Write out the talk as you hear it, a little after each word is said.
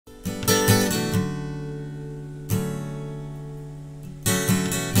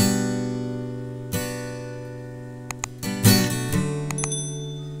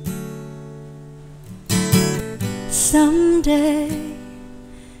Someday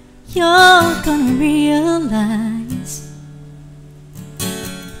you're gonna realize,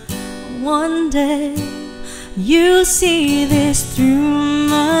 one day you see this through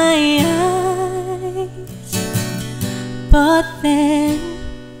my eyes, but then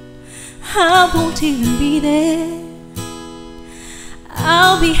I won't even be there.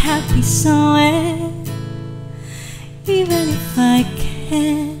 I'll be happy somewhere, even if I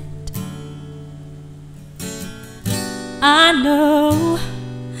can't. I know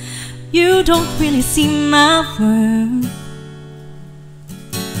you don't really see my worth.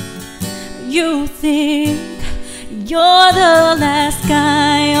 You think you're the last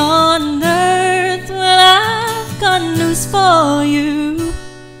guy on earth. Well, I've got news for you.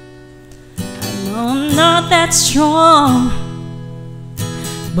 I know I'm not that strong,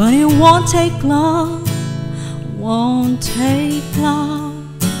 but it won't take long, won't take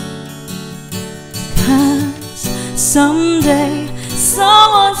long. 'Cause someday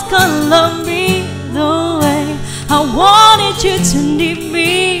someone's gonna love me the way I wanted you to need me.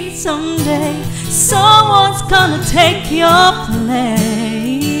 Someday someone's gonna take your place.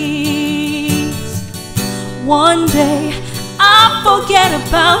 One day I'll forget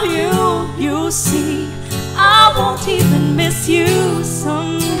about you. You'll see, I won't even miss you.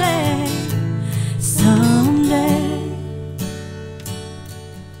 Someday, someday.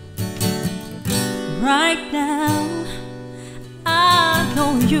 Right now I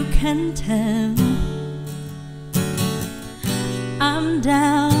know you can tell I'm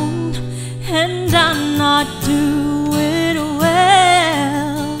down and I'm not doing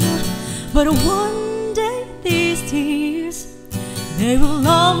well. But one day these tears, they will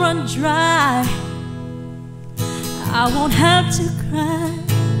all run dry. I won't have to cry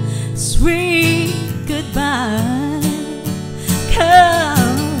sweet goodbye.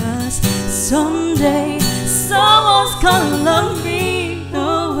 'Cause someday someone's gonna love me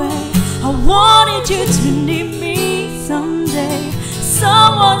the way I wanted you to need me. Someday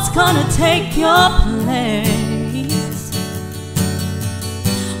someone's gonna take your place.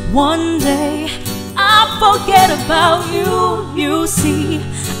 One day I'll forget about you. You see,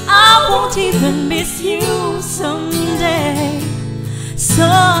 I won't even miss you. Someday,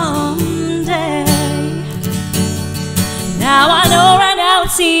 someday. Now I know right now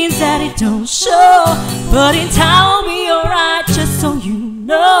it seems that it don't show, but in time will be alright, just so you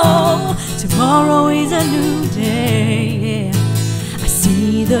know. Tomorrow is a new day. I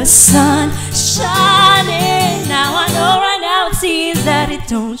see the sun shining. Now I know right now it seems that it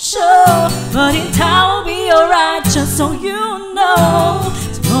don't show, but in time will be alright, just so you know.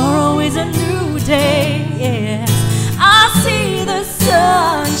 Tomorrow is a new day. Yes, I see the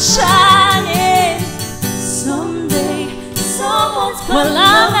sun shining. Someday someone's gonna well,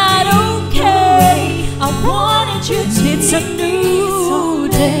 I'm not okay. I wanted you to it's a new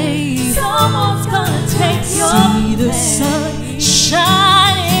day. Someone's gonna take your place. See the sun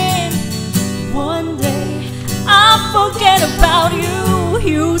shining. One day I'll forget about you.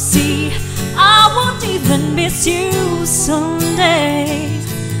 You see, I won't even miss you. Someday,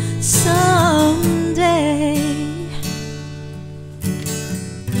 someday.